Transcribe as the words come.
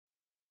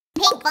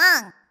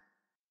棒！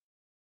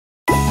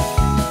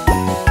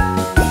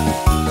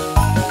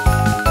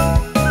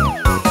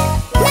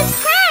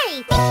 Let's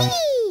play!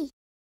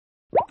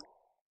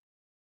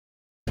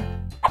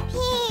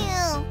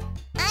 Phew!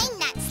 I'm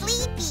not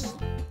sleepy.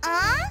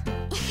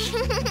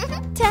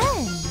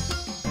 10.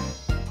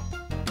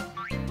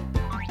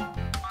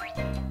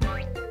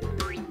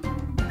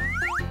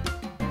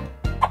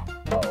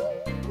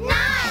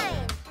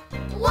 9!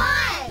 1!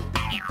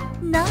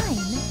 9.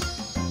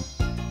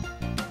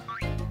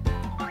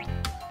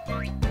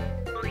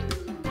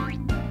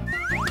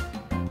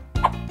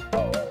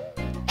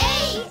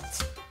 8!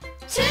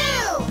 2!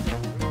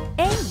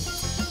 8.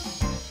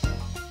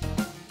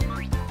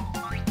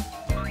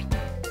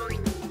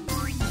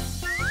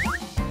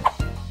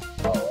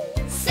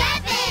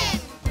 7!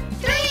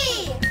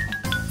 3!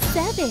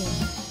 7.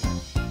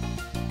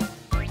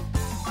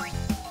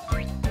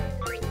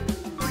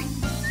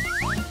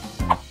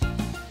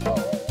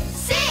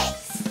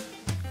 6!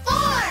 4!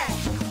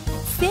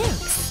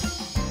 6.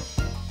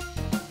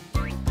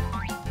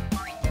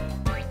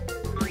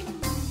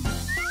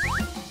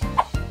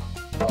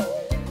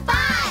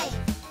 5!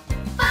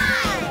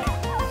 5.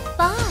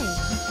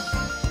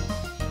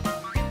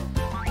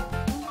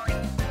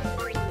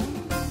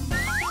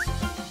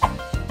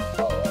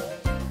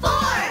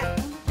 4!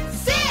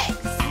 6!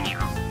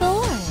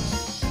 4.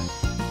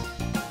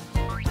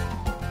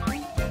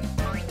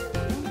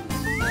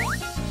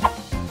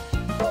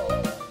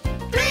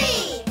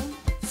 3!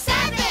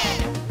 7!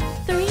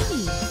 3.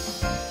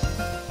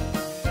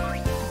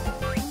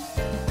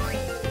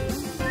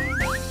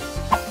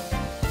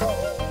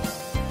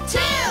 2!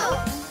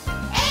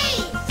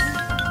 8!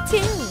 2.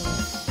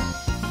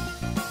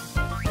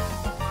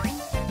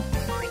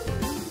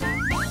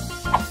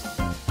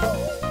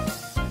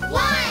 1!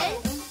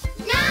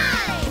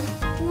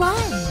 9!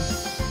 1.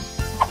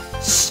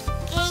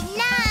 Good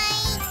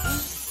night!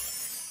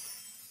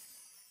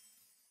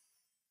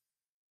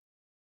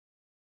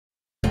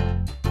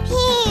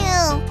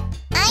 Phew!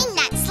 I'm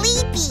not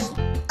sleepy.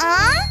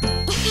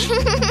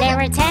 There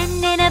were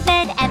 10 in a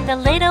bed, and the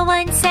little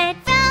one said,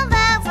 Fell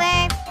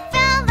over,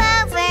 fell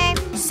over.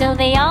 so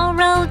they all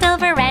rolled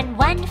over, and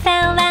one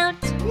fell out.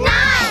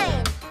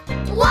 9!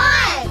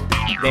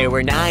 1! There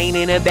were 9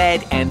 in a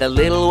bed, and the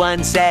little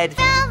one said,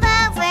 Fell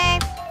over,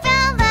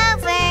 fell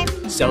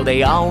over. so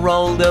they all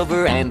rolled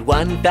over, and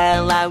one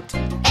fell out. 8!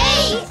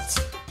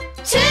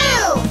 2!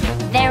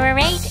 There were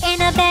 8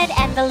 in a bed,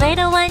 and the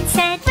little one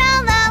said,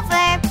 Fell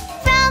over,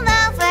 fell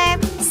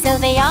over. so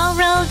they all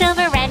rolled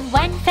over, and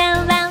one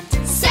fell out.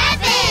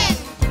 7!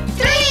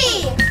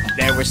 3!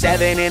 There were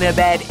 7 in a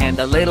bed, and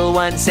the little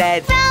one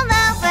said, Fell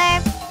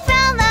over,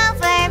 fell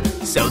over.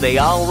 so they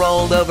all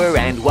rolled over,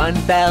 and one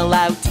fell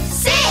out.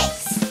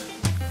 6!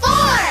 4!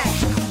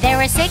 There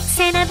were 6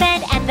 in a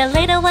bed, and the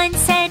little one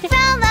said,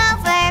 Fell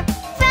over,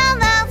 fell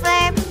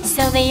over.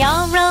 so they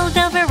all rolled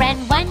over,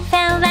 and one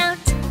fell out.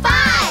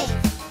 5!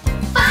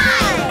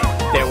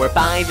 5! There were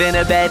 5 in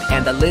a bed,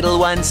 and the little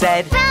one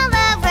said, Fell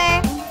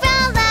over,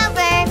 fell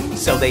over.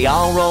 so they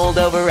all rolled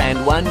over,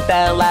 and one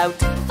fell out.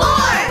 4!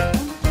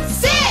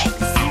 6!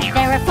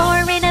 There were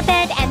 4 in a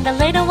bed, and the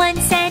little one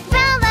said,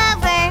 Fell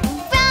over,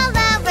 fell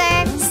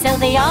over. so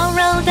they all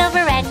rolled over,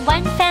 and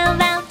one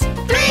fell out.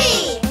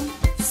 3!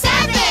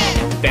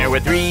 7! There were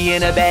 3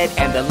 in a bed,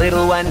 and the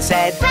little one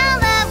said, Fell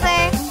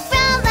over,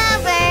 fell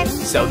over.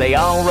 so they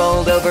all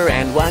rolled over,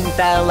 and one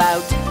fell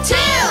out. 2! 8!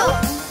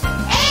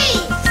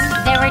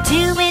 There were 2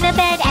 in a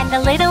bed, and the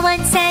little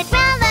one said,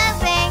 Fell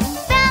over,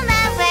 fell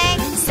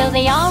over. so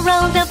they all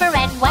rolled over,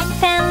 and one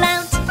fell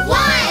out.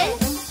 1!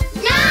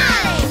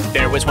 9!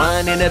 There was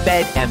 1 in a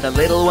bed, and the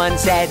little one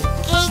said,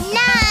 Good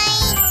night!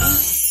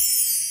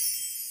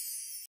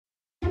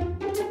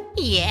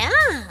 Yeah!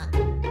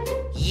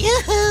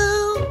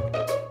 Yoo-hoo!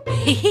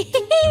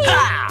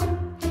 "Ha!"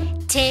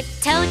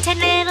 Tiptoe, 10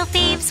 little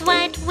thieves,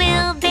 what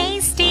will they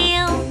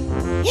steal?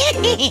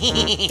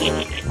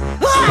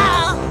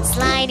 Wow!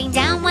 Sliding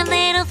down, one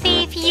little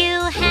thief, you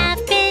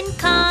have been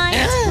caught.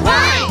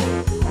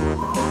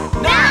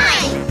 1!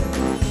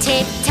 9!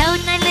 Tiptoe,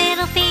 9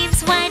 little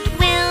thieves, what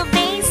will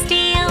they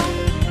steal?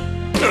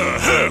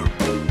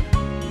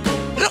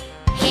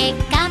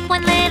 Hiccup,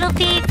 one little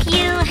thief,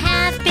 you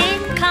have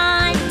been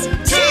caught.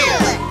 2!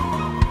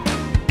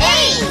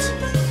 8!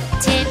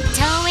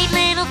 Tiptoe, 8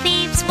 little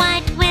thieves,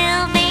 what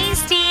will they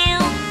steal?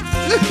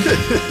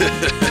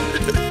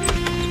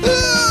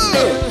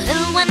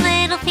 Boo-hoo, 1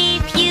 little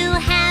thief, you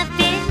have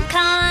been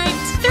caught.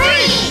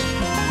 3!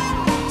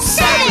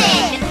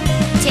 7!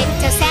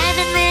 Tiptoe,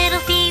 7 little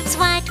thieves,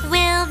 what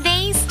will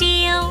they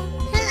steal?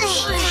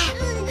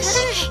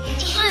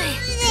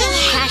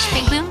 Crash,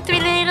 bang, boom, 3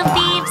 little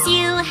thieves,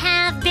 you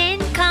have been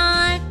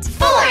caught.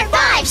 4,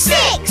 5,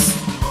 6!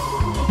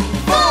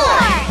 4!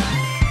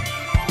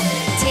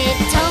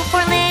 Tiptoe,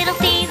 4 little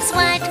thieves,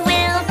 what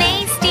will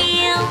they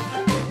steal?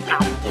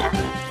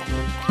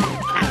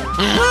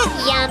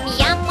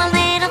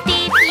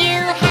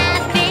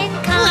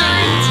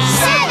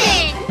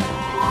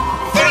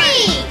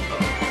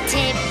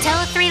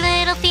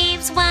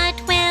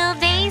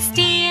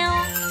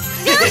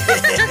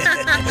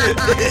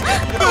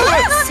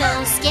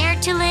 So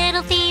scared to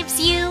little thieves,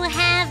 you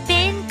have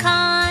been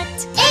caught.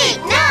 8,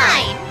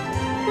 9,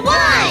 1.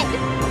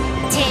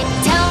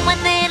 Tiptoe,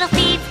 one little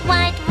thief,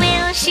 what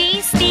will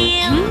she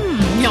steal?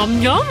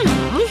 Yum yum.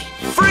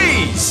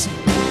 Freeze!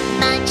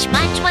 Munch,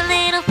 munch, one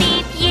little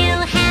thief, you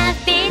have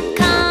been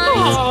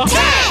caught.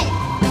 10.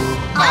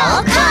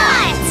 All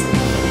caught.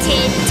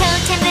 Tiptoe,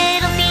 10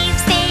 little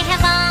thieves, they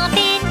have all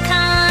been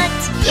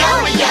caught.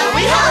 Yo-we,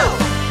 yo-we, ho.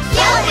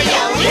 Yo-we,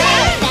 yo-we,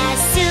 hey. The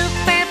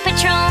Super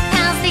Patrol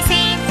pals, they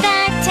saved the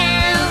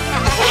town.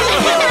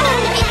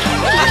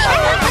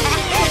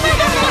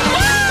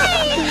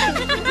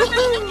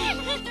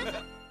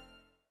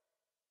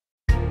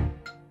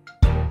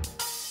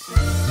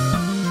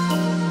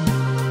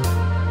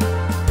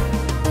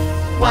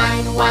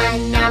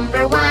 One,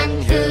 number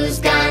 1, who's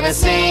gonna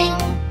sing?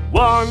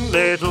 One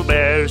little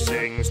bear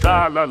sings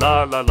tra la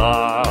la la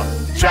la.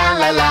 Tra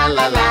la la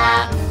la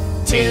la.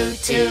 2,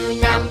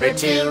 number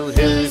 2,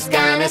 who's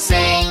gonna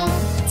sing?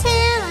 2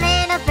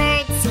 little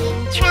birds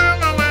sing tra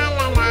la la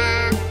la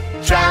la.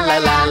 Tra la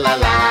la la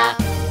la.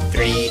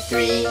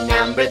 3,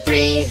 number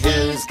 3,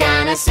 who's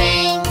gonna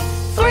sing?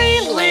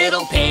 3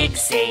 little pigs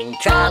sing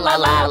tra la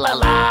la la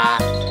la.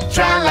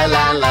 Tra la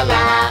la la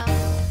la.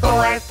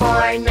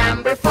 4,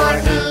 number 4,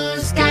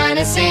 who's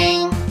gonna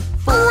sing?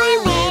 4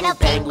 little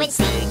penguins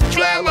sing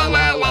tra la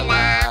la la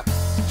la.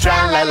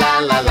 Tra la la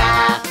la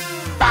la.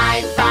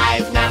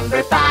 5,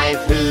 number 5,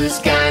 who's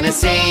gonna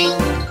sing?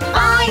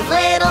 5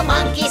 little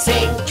monkeys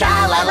sing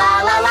tra la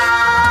la la la.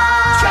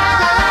 Tra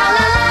la la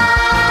la la.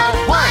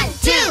 1,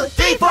 2,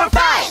 3, 4,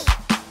 5.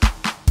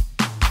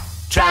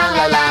 Tra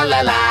la la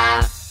la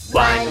la.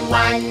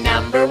 1,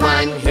 number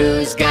 1,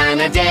 who's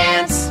gonna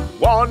dance?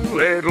 One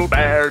little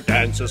bear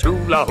dances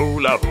hula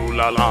hula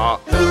hula la.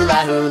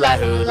 Hula hula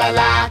hula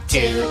la.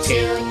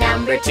 2,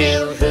 number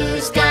 2,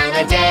 who's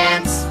gonna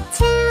dance?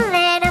 2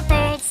 little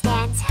birds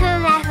dance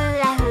hula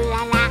hula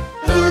hula la.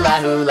 Hula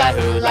hula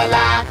hula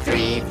la.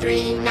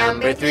 3,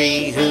 number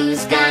 3,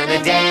 who's gonna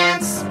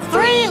dance?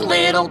 3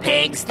 little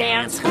pigs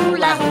dance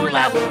hula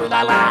hula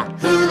hula la.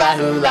 Hula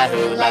hula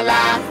hula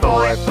la.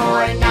 4,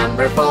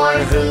 number 4,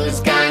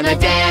 who's gonna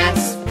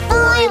dance?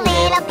 4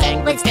 little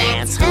penguins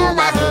dance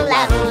hula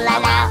hula hula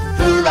la.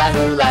 Hula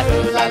hula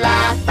hula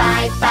la.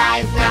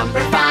 5,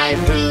 number 5,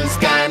 who's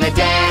gonna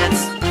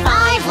dance?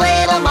 5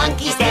 little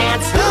monkeys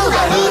dance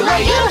hula hula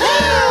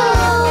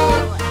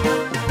yoo-hoo.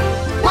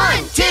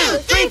 1, 2,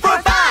 3,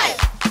 4, 5.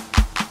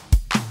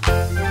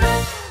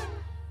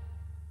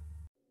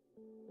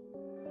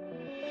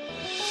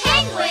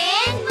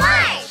 Penguin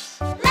march!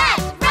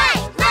 Left,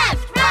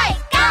 right,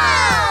 go!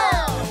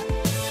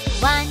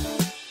 1,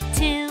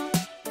 2,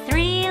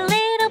 3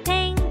 little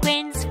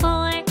penguins.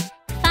 4,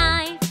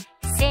 5,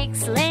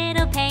 6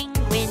 little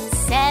penguins.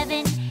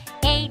 7,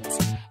 8,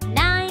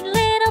 9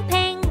 little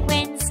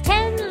penguins.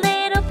 10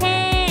 little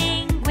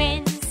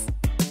penguins.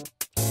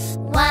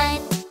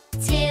 1,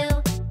 2,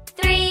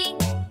 3,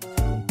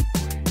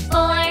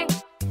 4,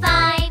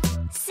 5,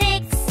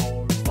 6,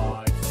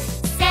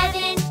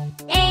 7,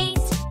 8,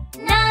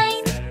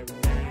 9,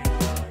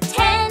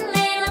 10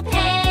 little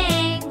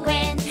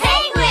penguins.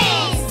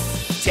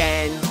 Penguins!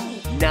 10,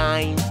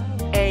 9,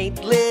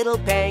 8 little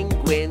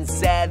penguins.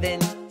 7,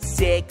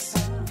 6,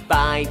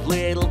 5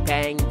 little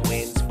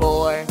penguins.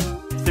 4,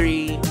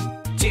 3,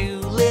 2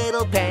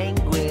 little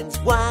penguins.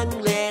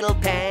 1 little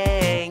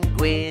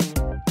penguin.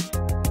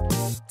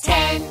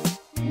 10,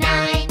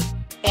 9,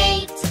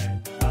 8,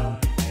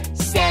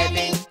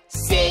 7,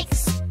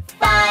 6,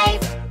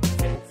 5,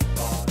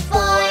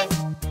 4,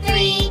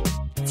 3,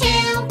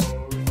 2,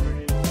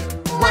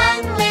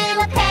 1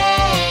 little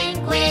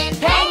penguin.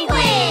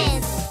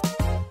 Penguins!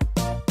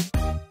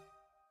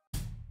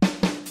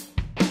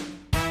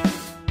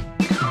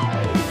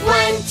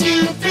 1,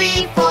 2,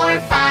 3, 4,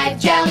 5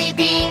 jelly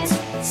beans.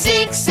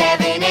 6,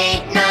 7,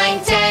 8, 9,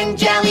 10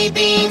 jelly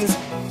beans.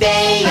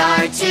 They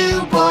are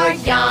too bored,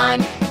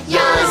 yawn,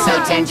 yawn.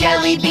 So 10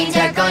 jelly beans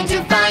are going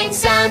to find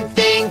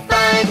something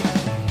fun.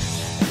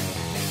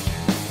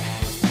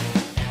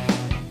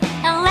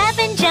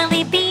 11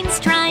 jelly beans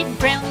tried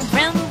vroom,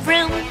 vroom,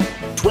 vroom.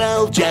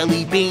 12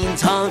 jelly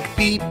beans honk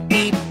beep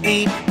beep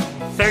beep.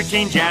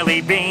 13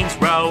 jelly beans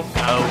row,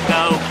 go,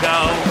 go,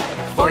 go.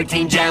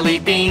 14 jelly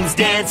beans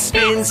dance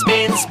spin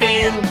spin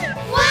spin.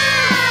 Wow!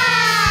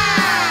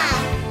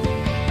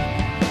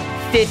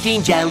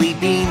 15 jelly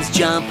beans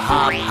jump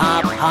hop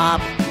hop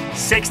hop.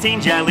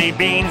 16 jelly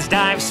beans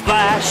dive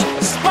splash,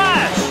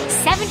 splash.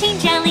 17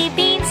 jelly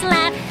beans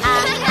laugh,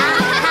 ha, ha,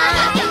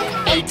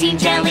 ha. 18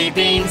 jelly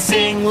beans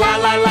sing la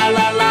la la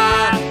la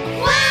la.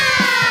 Wow!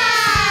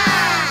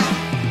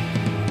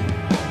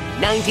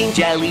 19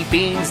 jelly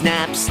beans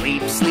nap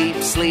sleep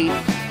sleep sleep.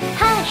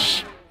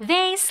 Hush,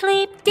 they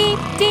sleep deep,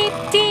 deep,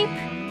 deep.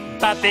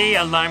 But the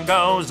alarm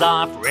goes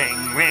off,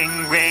 ring,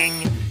 ring,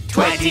 ring.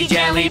 20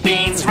 jelly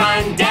beans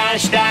run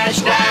dash dash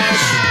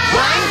dash.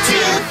 1,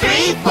 2,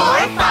 3,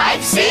 4,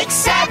 5, 6,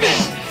 7,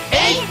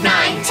 8,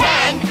 9,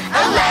 10,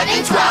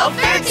 11, 12,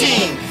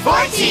 13,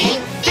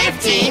 14,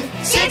 15,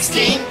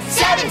 16,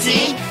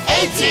 17,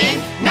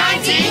 18,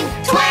 19,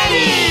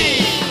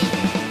 20!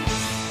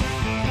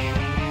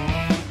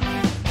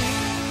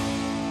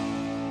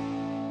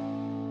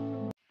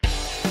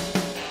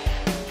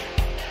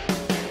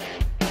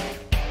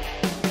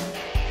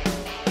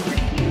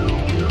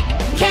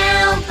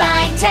 Count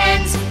by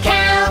tens,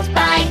 count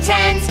by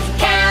tens,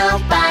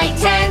 count by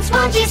tens.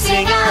 Won't you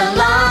sing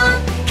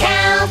along?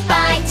 Count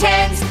by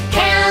tens,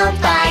 count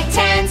by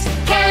tens,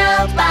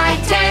 count by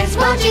tens.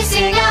 Won't you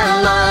sing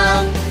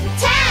along?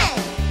 10,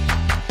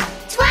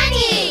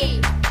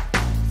 20,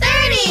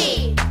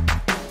 30,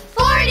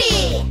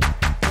 40,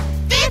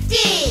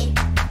 50,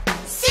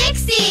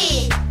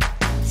 60,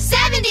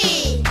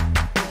 70,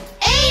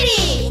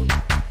 80,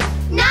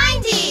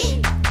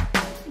 90,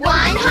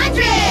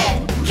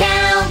 100.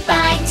 Count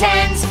by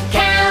tens,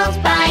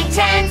 count by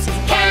tens,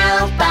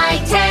 count by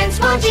tens.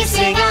 Won't you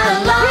sing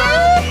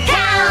along?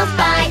 Count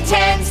by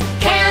tens,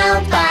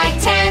 count by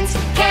tens,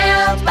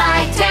 count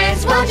by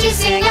tens. Won't you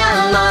sing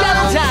along?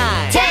 Double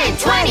time! 10,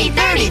 20,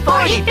 30,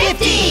 40,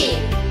 50,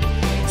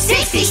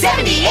 60,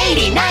 70,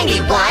 80, 90,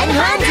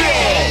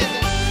 100.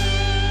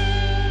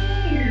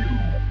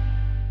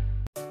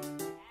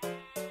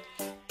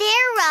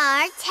 There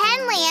are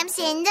 10 lamps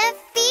in the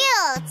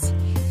fields.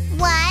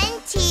 1,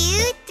 2,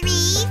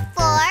 3,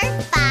 4,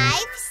 5,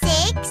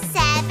 6,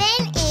 7,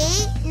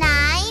 8,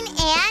 9,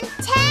 and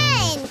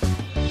 10.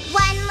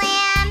 1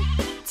 lamp,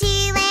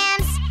 2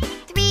 lamps,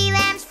 3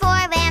 lamps,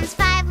 4 lamps,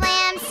 5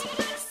 lamps,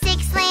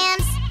 6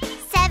 lamps,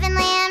 7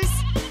 lamps,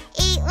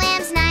 8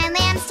 lamps, 9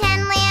 lamps,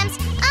 10 lamps.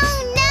 Oh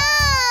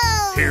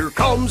no! Here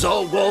comes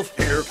a wolf,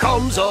 here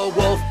comes a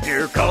wolf,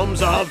 here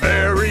comes a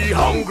very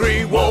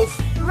hungry wolf.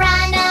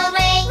 Run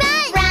away,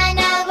 run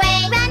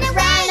away, run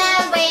away, run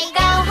away,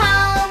 go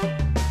home.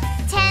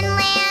 10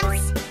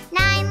 lamps,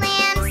 9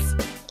 lamps,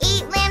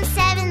 8 lamps,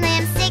 7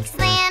 lamps, 6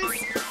 lamps,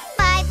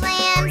 5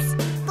 lamps,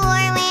 4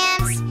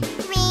 lamps,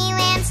 3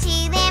 lamps,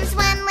 2 lamps,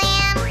 1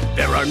 lamp.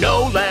 There are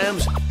no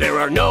lambs, there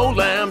are no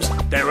lambs,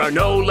 there are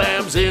no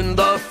lambs in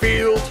the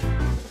field.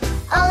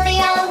 Only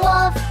a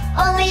wolf,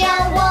 only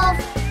a wolf.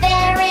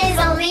 There is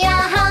only a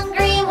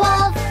hungry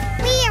wolf.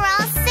 We are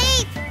all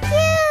safe.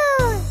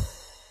 Phew!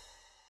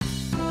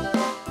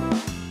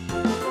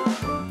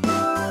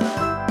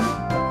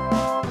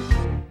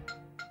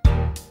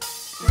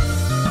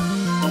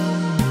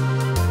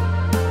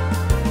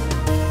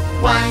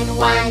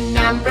 One,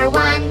 number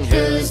 1,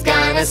 who's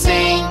gonna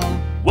sing?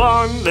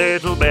 One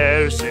little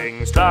bear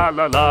sings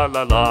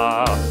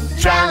tra-la-la-la-la.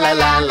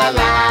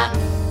 Tra-la-la-la-la.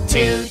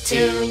 2,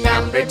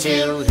 number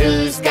 2,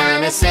 who's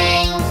gonna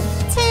sing?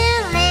 2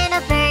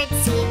 little birds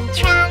sing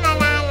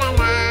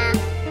tra-la-la-la-la.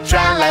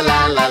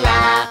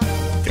 Tra-la-la-la-la.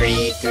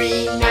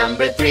 3,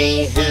 number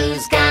 3,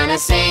 who's gonna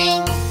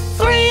sing?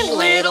 3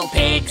 little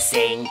pigs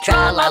sing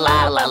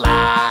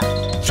tra-la-la-la-la.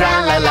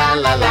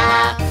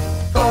 Tra-la-la-la-la.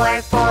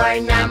 4,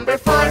 number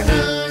 4,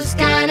 who's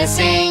gonna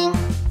sing?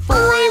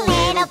 4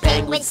 little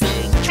penguins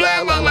sing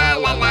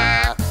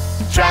tra-la-la-la-la.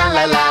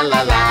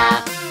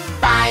 Tra-la-la-la-la.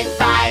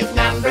 5,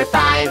 number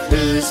 5,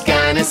 who's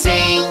gonna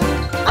sing?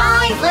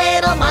 5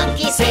 little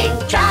monkeys sing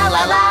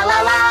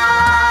tra-la-la-la-la.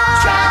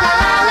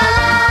 Tra-la-la-la-la.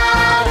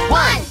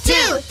 1,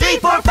 2, 3,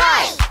 4,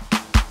 5.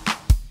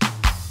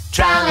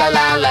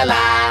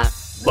 Tra-la-la-la-la.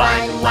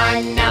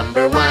 1,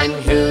 number 1,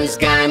 who's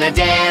gonna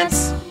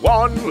dance?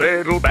 One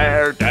little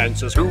bear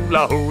dances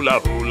hula hula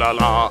hula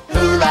la.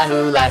 Hula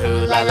hula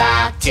hula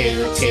la.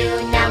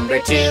 2, number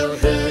 2,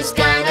 who's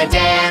gonna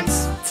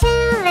dance? 2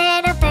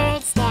 little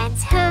birds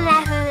dance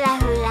hula hula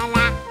hula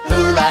la.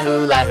 Hula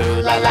hula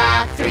hula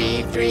la.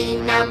 3,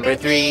 number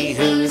 3,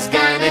 who's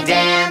gonna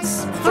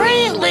dance?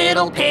 3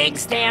 little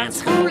pigs dance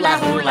hula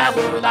hula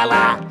hula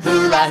la.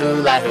 Hula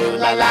hula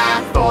hula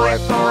la.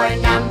 4,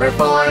 number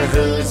 4,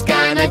 who's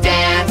gonna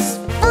dance?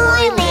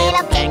 4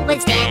 little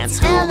penguins dance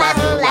hula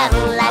hula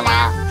hula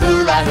la.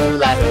 Hula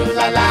hula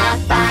hula la.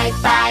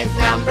 5,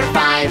 number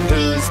 5,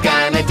 who's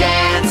gonna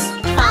dance?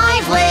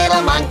 5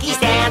 little monkeys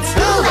dance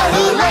Hula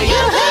hula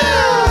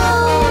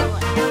yoo-hoo!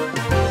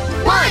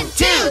 1,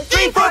 2,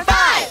 3, 4,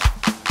 5.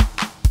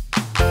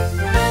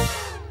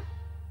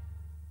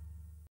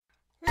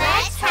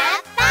 Let's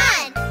have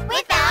fun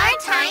with our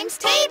times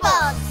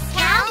tables.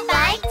 Count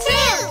by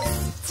 2.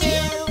 2,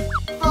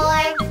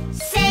 4,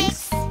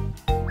 6,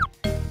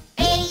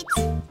 8,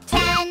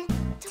 10,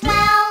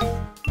 12,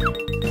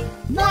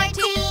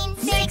 14,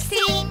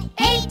 16,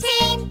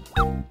 18,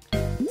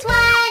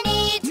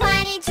 20,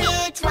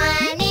 22,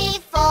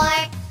 24.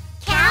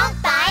 Count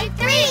by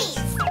 3s.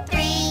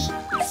 3,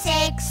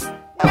 6,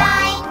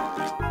 9,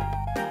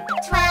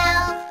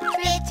 12,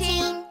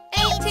 15,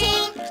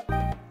 18,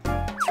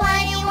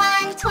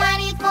 21,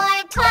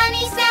 24,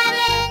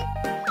 27,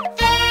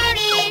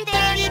 30,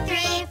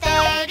 33,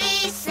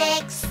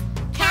 36.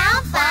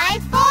 Count by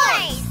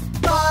 4s.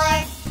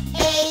 4,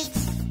 8,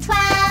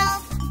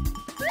 12,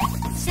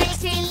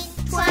 16,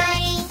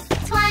 20,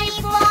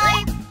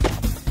 24,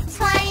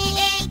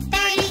 28,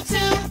 32,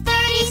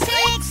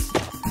 36,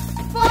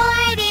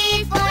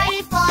 40,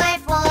 44,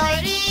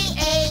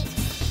 48.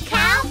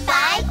 Count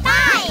by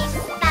 5.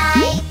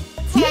 5,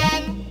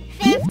 10,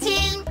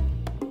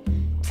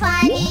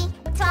 20,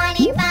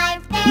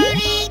 25,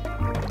 30,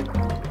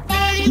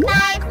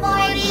 35,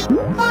 40,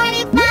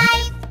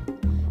 45,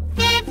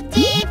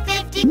 50,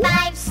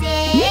 55,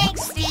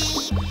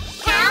 60.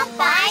 Count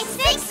by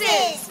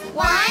sixes.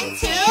 1,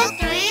 2,